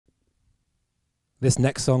This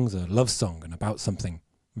next song's a love song and about something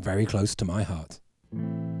very close to my heart.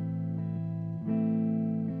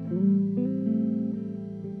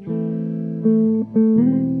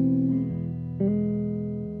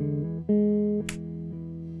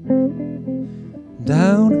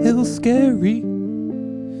 Downhill scary,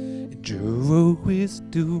 enduro is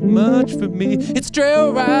too much for me. It's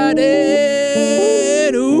trail riding,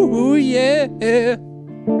 ooh yeah.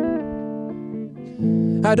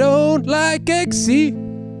 I don't like XC,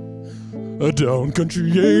 a down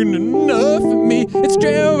country ain't enough for me. It's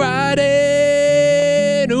trail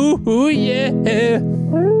riding, ooh yeah.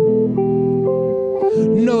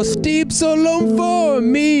 No steep so long for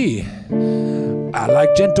me. I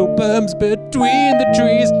like gentle berms between the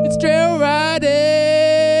trees. It's trail riding,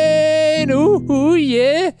 ooh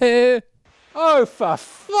yeah. Oh for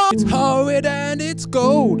fuck! It's horrid and it's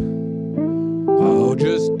cold. I'll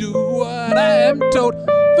just do what I am told.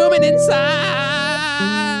 Filming inside,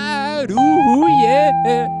 ooh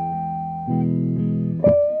yeah.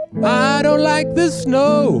 I don't like the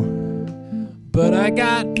snow, but I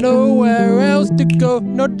got nowhere else to go.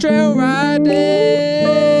 No trail riding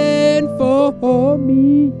for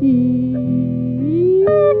me.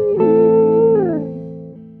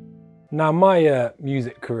 Now my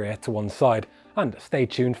music career to one side, and stay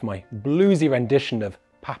tuned for my bluesy rendition of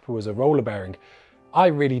Papa Was a Roller Bearing. I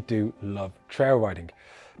really do love trail riding,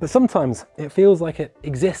 but sometimes it feels like it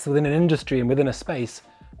exists within an industry and within a space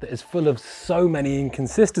that is full of so many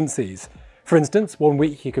inconsistencies. For instance, one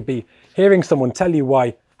week you could be hearing someone tell you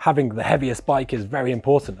why having the heaviest bike is very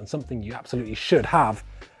important and something you absolutely should have,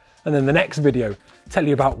 and then the next video tell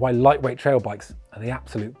you about why lightweight trail bikes are the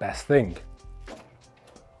absolute best thing.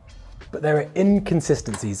 But there are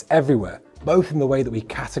inconsistencies everywhere, both in the way that we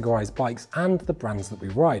categorize bikes and the brands that we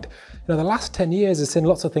ride. You know, the last 10 years has seen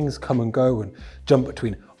lots of things come and go and jump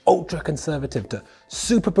between ultra conservative to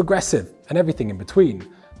super progressive and everything in between.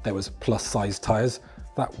 There was plus size tires,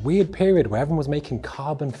 that weird period where everyone was making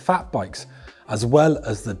carbon fat bikes, as well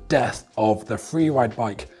as the death of the freeride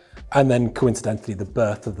bike, and then coincidentally the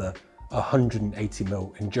birth of the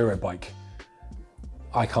 180mm enduro bike.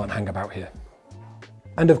 I can't hang about here.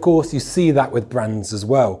 And of course you see that with brands as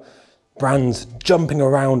well. Brands jumping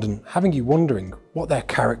around and having you wondering what their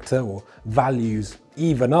character or values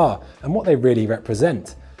even are and what they really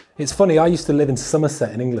represent. It's funny, I used to live in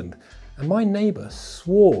Somerset in England, and my neighbour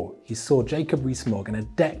swore he saw Jacob Rees-Mogg in a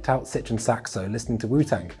decked out Citroen Saxo listening to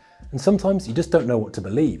Wu-Tang, and sometimes you just don't know what to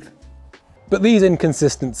believe. But these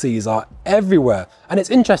inconsistencies are everywhere, and it's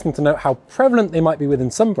interesting to note how prevalent they might be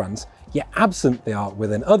within some brands, yet absent they are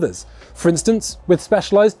within others. For instance, with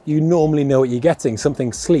Specialized, you normally know what you're getting,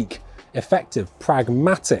 something sleek, effective,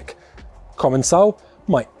 pragmatic. Commensal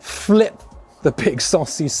might flip the big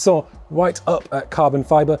sauce you saw right up at carbon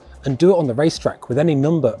fibre and do it on the racetrack with any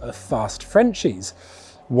number of fast Frenchies.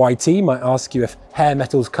 YT might ask you if hair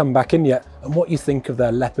metals come back in yet and what you think of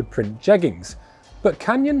their leopard print jeggings. But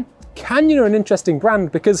Canyon are an interesting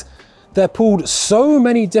brand because they're pulled so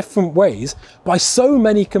many different ways by so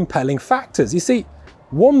many compelling factors. You see,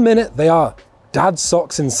 one minute they are dad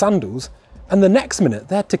socks and sandals, and the next minute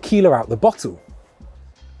they're tequila out the bottle.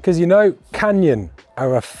 Because you know, Canyon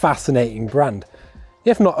are a fascinating brand,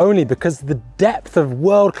 if not only because the depth of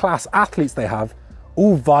world-class athletes they have,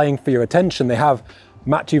 all vying for your attention. They have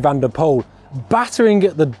Mathieu van der Poel battering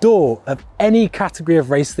at the door of any category of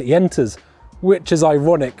race that he enters, which is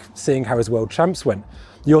ironic seeing how his world champs went.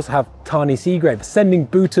 You also have Tani Seagrave sending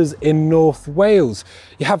booters in North Wales.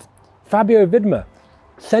 You have Fabio Widmer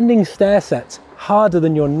sending stair sets harder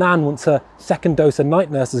than your nan once her second dose of night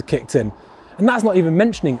nurse has kicked in. And that's not even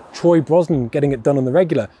mentioning Troy Brosnan getting it done on the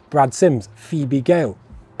regular, Brad Sims, Phoebe Gale,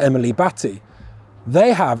 Emily Batty.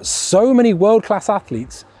 They have so many world-class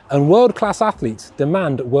athletes, and world-class athletes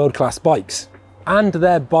demand world-class bikes. And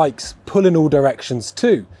their bikes pull in all directions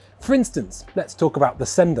too. For instance, let's talk about the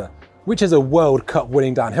Sender, which is a World Cup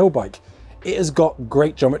winning downhill bike. It has got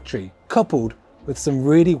great geometry, coupled with some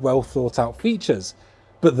really well thought out features.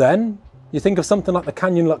 But then you think of something like the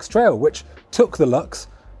Canyon Lux Trail, which took the Lux,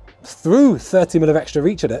 threw 30mm of extra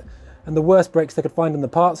reach at it, and the worst brakes they could find in the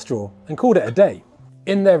parts drawer, and called it a day.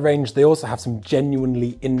 In their range, they also have some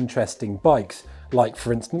genuinely interesting bikes, like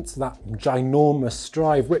for instance, that ginormous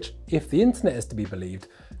Strive, which, if the internet is to be believed,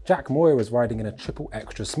 Jack Moyer was riding in a triple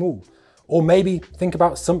extra small. Or maybe think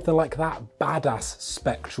about something like that badass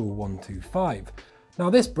Spectral 125.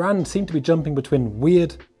 Now this brand seemed to be jumping between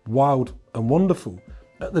weird, wild and wonderful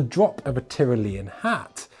at the drop of a Tyrolean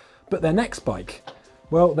hat. But their next bike,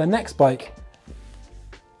 well, their next bike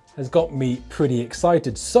has got me pretty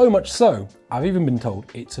excited. So much so, I've even been told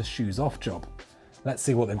it's a shoes off job. Let's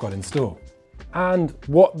see what they've got in store. and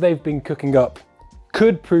what they've been cooking up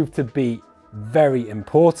could prove to be very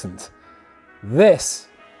important. This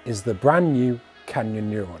is the brand new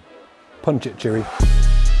Canyon Neuron. Punch it, Chewy.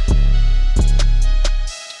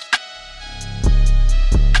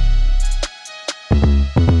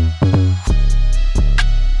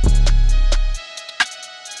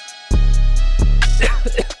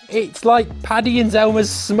 It's like Paddy and Zelma's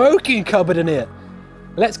smoking cupboard in here.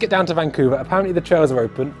 Let's get down to Vancouver. Apparently the trails are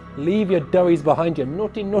open. Leave your doughies behind you,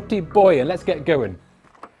 naughty, naughty boy, and let's get going.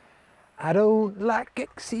 I don't like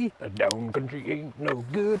Exie. The down country ain't no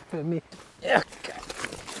good for me. Okay.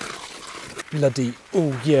 Bloody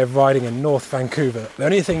all year riding in North Vancouver. The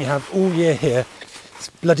only thing you have all year here is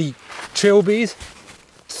bloody trilbies,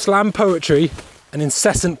 slam poetry, and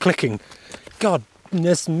incessant clicking.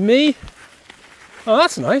 Goodness me. Oh,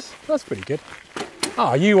 that's nice. That's pretty good.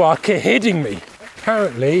 Oh, you are kidding me.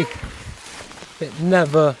 Apparently, it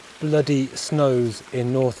never bloody snows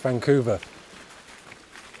in North Vancouver.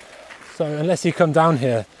 So unless you come down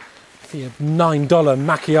here for your $9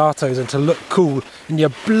 macchiatos and to look cool in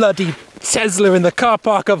your bloody Tesla in the car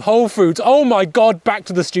park of Whole Foods, oh my God, back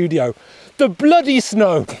to the studio. The bloody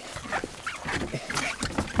snow.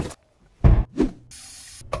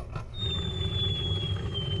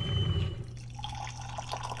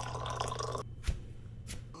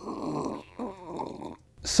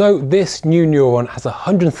 So this new Neuron has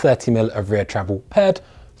 130mm of rear travel paired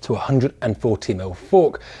to 140mm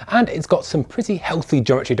fork, and it's got some pretty healthy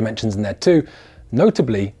geometry dimensions in there too,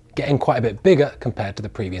 notably getting quite a bit bigger compared to the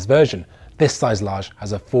previous version. This size large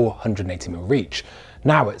has a 480mm reach.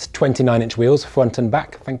 Now it's 29-inch wheels front and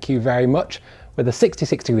back, thank you very much, with a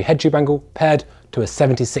 66-degree head tube angle paired to a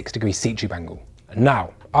 76-degree seat tube angle.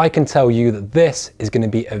 Now, I can tell you that this is going to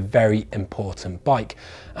be a very important bike,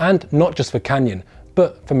 and not just for Canyon,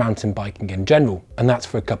 but for mountain biking in general, and that's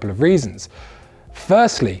for a couple of reasons.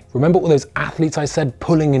 Firstly, remember all those athletes I said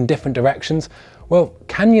pulling in different directions? Well,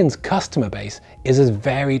 Canyon's customer base is as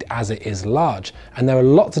varied as it is large, and there are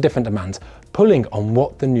lots of different demands pulling on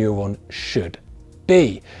what the Neuron should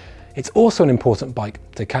be. It's also an important bike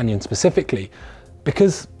to Canyon specifically,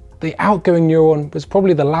 because the outgoing Neuron was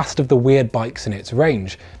probably the last of the weird bikes in its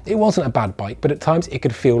range. It wasn't a bad bike, but at times it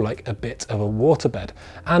could feel like a bit of a waterbed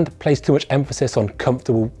and placed too much emphasis on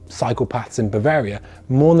comfortable cycle paths in Bavaria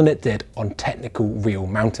more than it did on technical real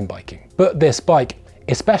mountain biking. But this bike,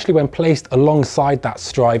 especially when placed alongside that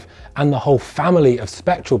Strive and the whole family of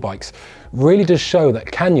spectral bikes, really does show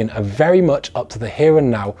that Canyon are very much up to the here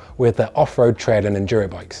and now with their off-road trail and enduro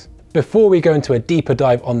bikes. Before we go into a deeper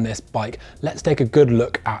dive on this bike, let's take a good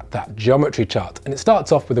look at that geometry chart. And it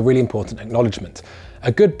starts off with a really important acknowledgement.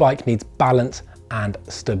 A good bike needs balance and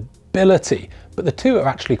stability, but the two are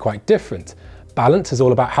actually quite different. Balance is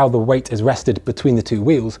all about how the weight is rested between the two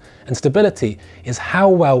wheels, and stability is how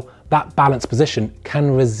well that balanced position can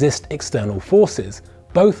resist external forces.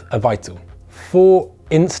 Both are vital. For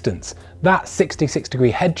instance, that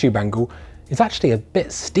 66-degree head tube angle is actually a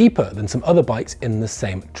bit steeper than some other bikes in the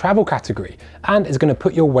same travel category and is going to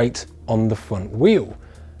put your weight on the front wheel.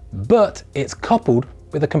 But it's coupled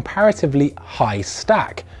with a comparatively high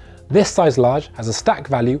stack. This size large has a stack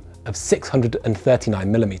value of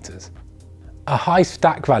 639mm. A high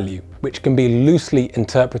stack value, which can be loosely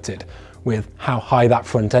interpreted with how high that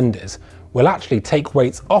front end is, will actually take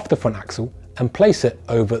weights off the front axle and place it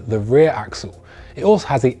over the rear axle. It also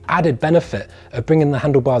has the added benefit of bringing the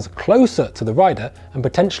handlebars closer to the rider and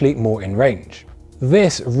potentially more in range.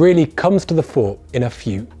 This really comes to the fore in a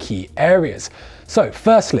few key areas. So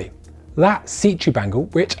firstly, that seat tube angle,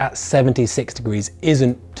 which at 76 degrees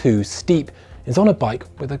isn't too steep, is on a bike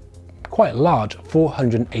with a quite large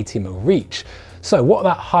 480mm reach. So what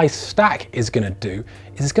that high stack is going to do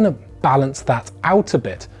is it's going to balance that out a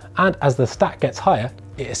bit, and as the stack gets higher,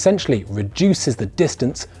 it essentially reduces the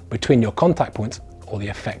distance between your contact points or the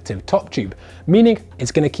effective top tube, meaning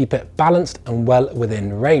it's going to keep it balanced and well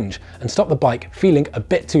within range and stop the bike feeling a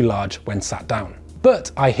bit too large when sat down.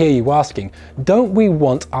 But I hear you asking, don't we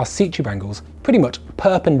want our seat tube angles pretty much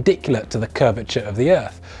perpendicular to the curvature of the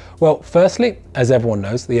Earth? Well, firstly, as everyone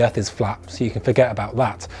knows, the Earth is flat, so you can forget about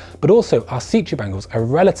that. But also, our seat tube angles are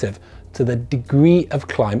relative to the degree of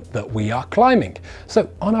climb that we are climbing. So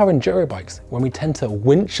on our enduro bikes, when we tend to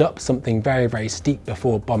winch up something very, very steep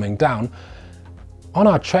before bombing down, on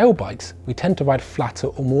our trail bikes, we tend to ride flatter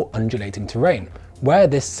or more undulating terrain, where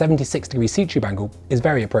this 76-degree seat tube angle is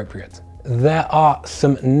very appropriate. There are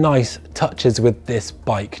some nice touches with this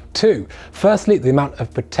bike too. Firstly, the amount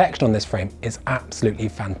of protection on this frame is absolutely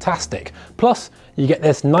fantastic. Plus, you get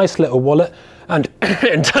this nice little wallet and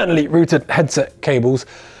internally routed headset cables.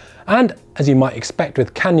 And as you might expect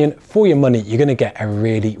with Canyon, for your money, you're going to get a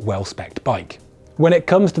really well-spec'd bike. When it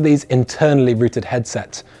comes to these internally routed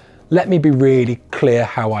headsets, let me be really clear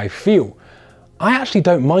how I feel. I actually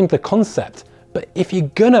don't mind the concept, but if you're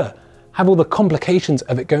gonna have all the complications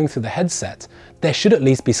of it going through the headset, there should at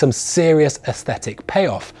least be some serious aesthetic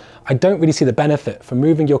payoff. I don't really see the benefit from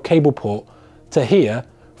moving your cable port to here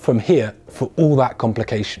from here for all that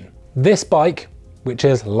complication. This bike, which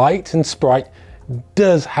is light and sprite,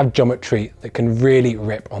 does have geometry that can really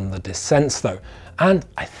rip on the descents though, and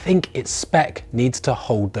I think its spec needs to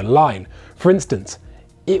hold the line. For instance,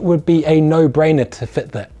 it would be a no-brainer to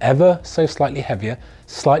fit the ever so slightly heavier,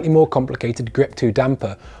 slightly more complicated Grip 2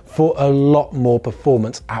 damper for a lot more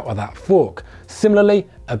performance out of that fork. Similarly,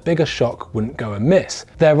 a bigger shock wouldn't go amiss.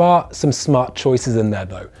 There are some smart choices in there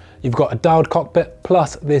though. You've got a dialed cockpit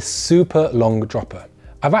plus this super long dropper.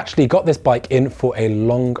 I've actually got this bike in for a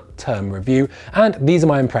long-term review, and these are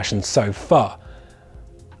my impressions so far.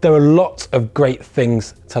 There are lots of great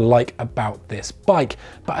things to like about this bike,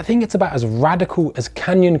 but I think it's about as radical as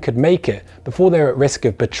Canyon could make it before they're at risk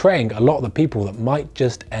of betraying a lot of the people that might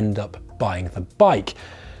just end up buying the bike.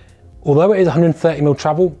 Although it is 130mm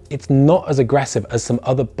travel, it's not as aggressive as some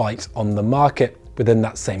other bikes on the market within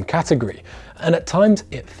that same category. And at times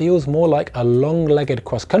it feels more like a long-legged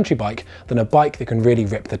cross-country bike than a bike that can really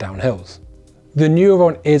rip the downhills. The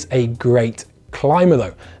Neuron is a great climber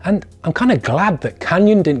though, and I'm kind of glad that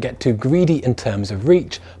Canyon didn't get too greedy in terms of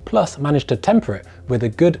reach, plus managed to temper it with a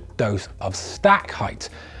good dose of stack height.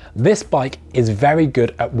 This bike is very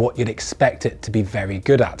good at what you'd expect it to be very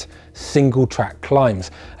good at, single track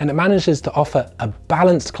climbs, and it manages to offer a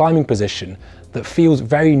balanced climbing position that feels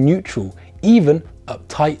very neutral, even up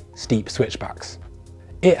tight, steep switchbacks.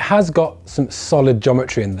 It has got some solid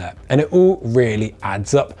geometry in there, and it all really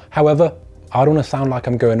adds up. However, I don't want to sound like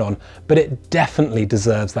I'm going on, but it definitely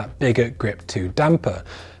deserves that bigger Grip 2 damper.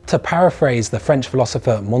 To paraphrase the French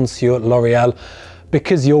philosopher Monsieur L'Oreal,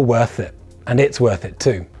 because you're worth it, and it's worth it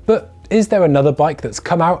too. But is there another bike that's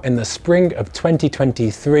come out in the spring of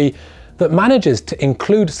 2023 that manages to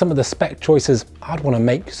include some of the spec choices I'd want to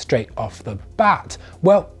make straight off the bat?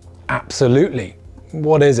 Well, absolutely.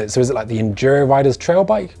 What is it? So is it like the Enduro Rider's trail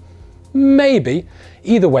bike? Maybe.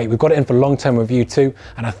 Either way, we've got it in for long-term review too,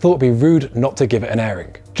 and I thought it'd be rude not to give it an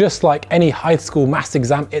airing. Just like any high school maths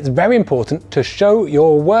exam, it's very important to show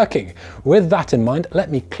you're working. With that in mind, let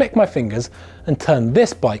me click my fingers and turn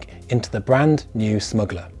this bike into the brand new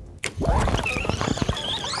Smuggler.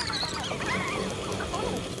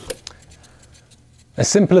 As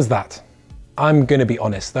simple as that. I'm gonna be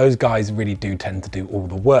honest, those guys really do tend to do all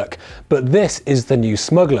the work, but this is the new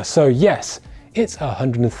Smuggler, so yes, it's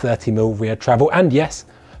 130mm rear travel, and yes,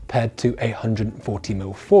 paired to a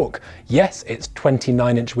 140mm fork. Yes, it's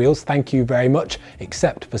 29-inch wheels, thank you very much,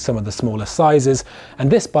 except for some of the smaller sizes, and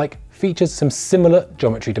this bike features some similar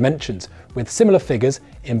geometry dimensions, with similar figures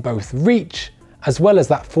in both reach, as well as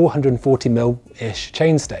that 440mm-ish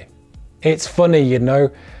chainstay. It's funny, you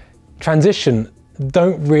know, Transition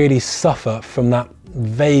don't really suffer from that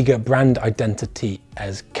vaguer brand identity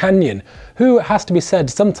as Canyon, who, it has to be said,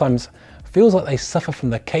 sometimes feels like they suffer from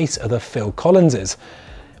the case of the Phil Collinses.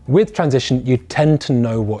 With Transition, you tend to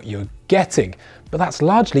know what you're getting, but that's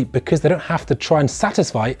largely because they don't have to try and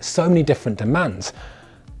satisfy so many different demands.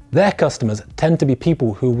 Their customers tend to be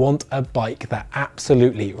people who want a bike that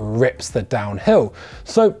absolutely rips the downhill.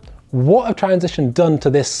 So what have Transition done to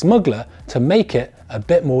this Smuggler to make it a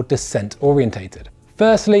bit more descent orientated?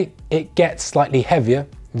 Firstly, it gets slightly heavier,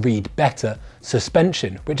 read better,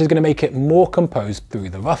 suspension, which is going to make it more composed through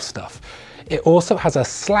the rough stuff. It also has a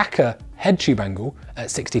slacker head tube angle at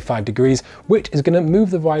 65 degrees, which is going to move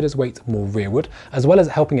the rider's weight more rearward, as well as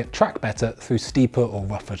helping it track better through steeper or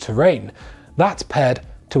rougher terrain. That's paired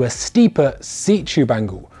to a steeper seat tube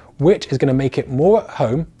angle, which is going to make it more at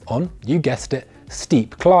home on, you guessed it,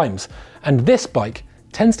 steep climbs. And this bike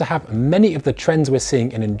tends to have many of the trends we're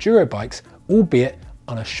seeing in enduro bikes, albeit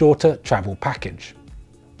on a shorter travel package.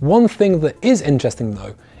 One thing that is interesting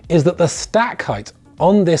though, is that the stack height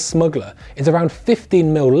on this Smuggler is around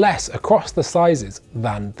 15mm less across the sizes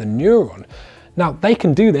than the Neuron. Now they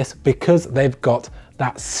can do this because they've got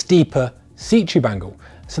that steeper seat tube angle,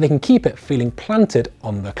 so they can keep it feeling planted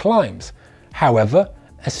on the climbs. However,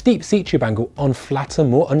 a steep seat tube angle on flatter,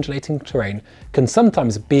 more undulating terrain can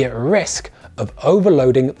sometimes be at risk of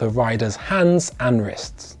overloading the rider's hands and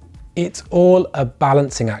wrists. It's all a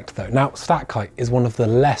balancing act though. Now, stack height is one of the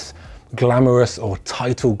less glamorous or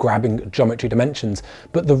title-grabbing geometry dimensions,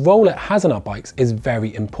 but the role it has on our bikes is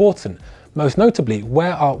very important, most notably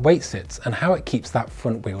where our weight sits and how it keeps that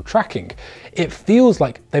front wheel tracking. It feels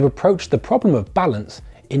like they've approached the problem of balance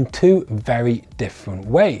in two very different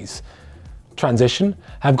ways. Transition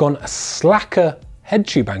have gone a slacker head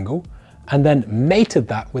tube angle and then mated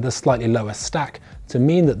that with a slightly lower stack to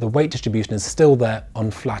mean that the weight distribution is still there on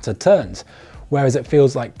flatter turns. Whereas it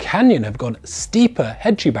feels like Canyon have gone steeper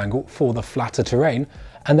head tube angle for the flatter terrain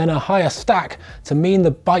and then a higher stack to mean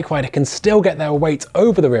the bike rider can still get their weight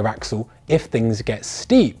over the rear axle if things get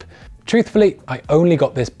steep. Truthfully, I only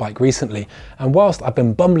got this bike recently, and whilst I've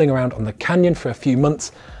been bumbling around on the Canyon for a few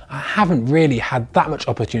months, I haven't really had that much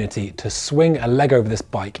opportunity to swing a leg over this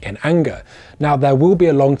bike in anger. Now, there will be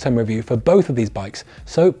a long-term review for both of these bikes,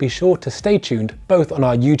 so be sure to stay tuned both on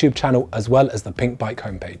our YouTube channel as well as the Pinkbike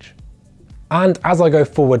homepage. And as I go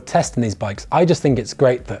forward testing these bikes, I just think it's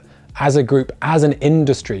great that as a group, as an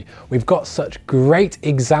industry, we've got such great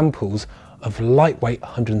examples of lightweight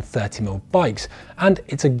 130mm bikes, and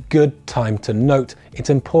it's a good time to note it's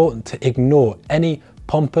important to ignore any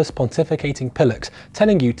pompous pontificating pillocks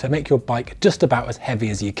telling you to make your bike just about as heavy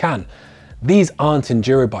as you can. These aren't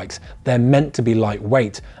enduro bikes, they're meant to be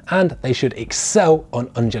lightweight, and they should excel on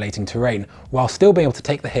undulating terrain while still being able to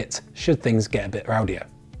take the hits should things get a bit rowdier.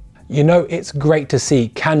 You know, it's great to see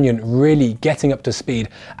Canyon really getting up to speed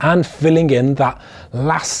and filling in that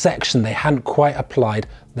last section they hadn't quite applied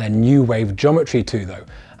their new wave geometry to though.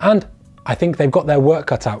 And I think they've got their work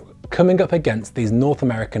cut out coming up against these North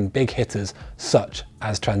American big hitters such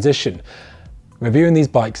as Transition. Reviewing these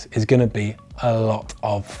bikes is going to be a lot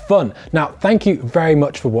of fun. Now, thank you very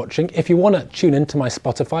much for watching. If you want to tune into my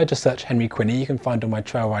Spotify, just search Henry Quinney. You can find all my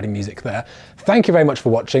trail riding music there. Thank you very much for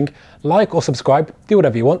watching. Like or subscribe, do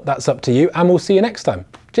whatever you want. That's up to you. And we'll see you next time.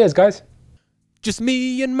 Cheers, guys. Just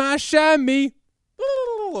me and my chamois.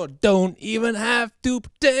 Don't even have to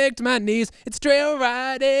protect my knees. It's trail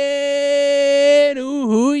riding.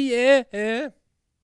 Ooh, yeah.